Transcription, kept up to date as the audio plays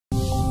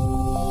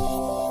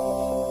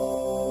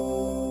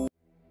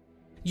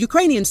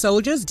Ukrainian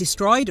soldiers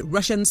destroyed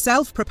Russian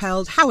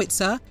self-propelled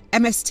howitzer,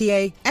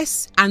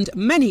 Msta-S, and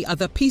many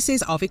other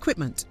pieces of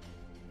equipment.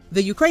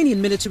 The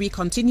Ukrainian military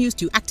continues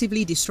to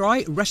actively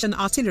destroy Russian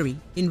artillery.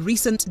 In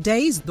recent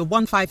days, the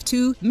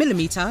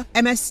 152mm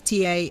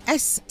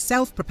Msta-S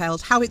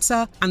self-propelled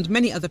howitzer and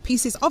many other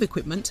pieces of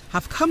equipment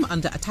have come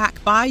under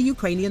attack by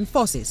Ukrainian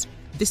forces.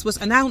 This was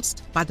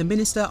announced by the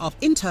Minister of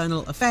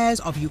Internal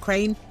Affairs of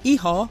Ukraine,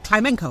 Ihor,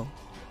 Klymenko.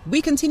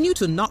 We continue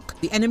to knock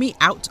the enemy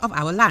out of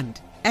our land.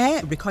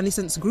 Air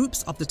reconnaissance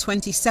groups of the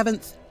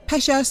 27th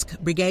Pechersk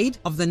Brigade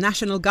of the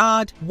National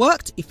Guard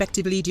worked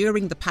effectively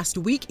during the past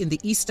week in the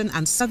eastern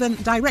and southern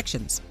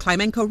directions,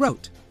 Klymenko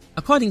wrote.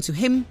 According to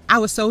him,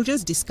 our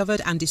soldiers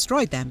discovered and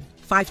destroyed them: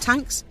 5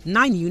 tanks,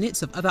 9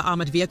 units of other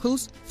armored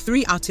vehicles,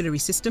 3 artillery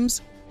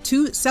systems,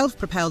 2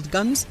 self-propelled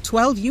guns,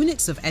 12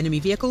 units of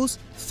enemy vehicles,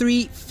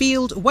 3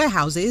 field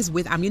warehouses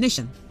with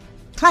ammunition.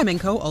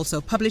 Klymenko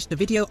also published a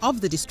video of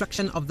the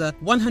destruction of the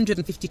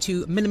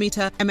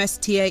 152mm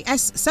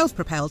Msta-S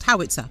self-propelled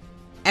howitzer.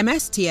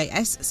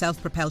 Msta-S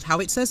self-propelled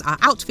howitzers are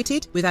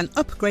outfitted with an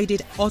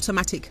upgraded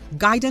automatic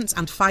guidance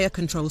and fire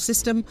control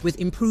system with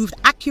improved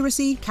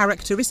accuracy,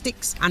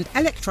 characteristics, and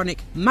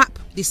electronic map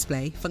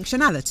display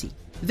functionality.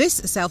 This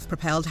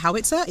self-propelled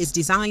howitzer is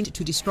designed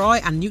to destroy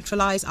and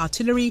neutralize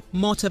artillery,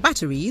 mortar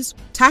batteries,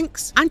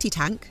 tanks,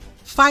 anti-tank,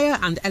 fire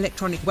and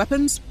electronic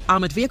weapons,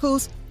 armored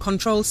vehicles,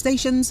 control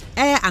stations,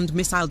 air and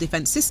missile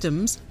defense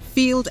systems,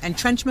 field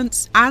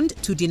entrenchments, and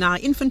to deny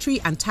infantry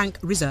and tank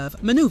reserve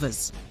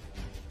maneuvers.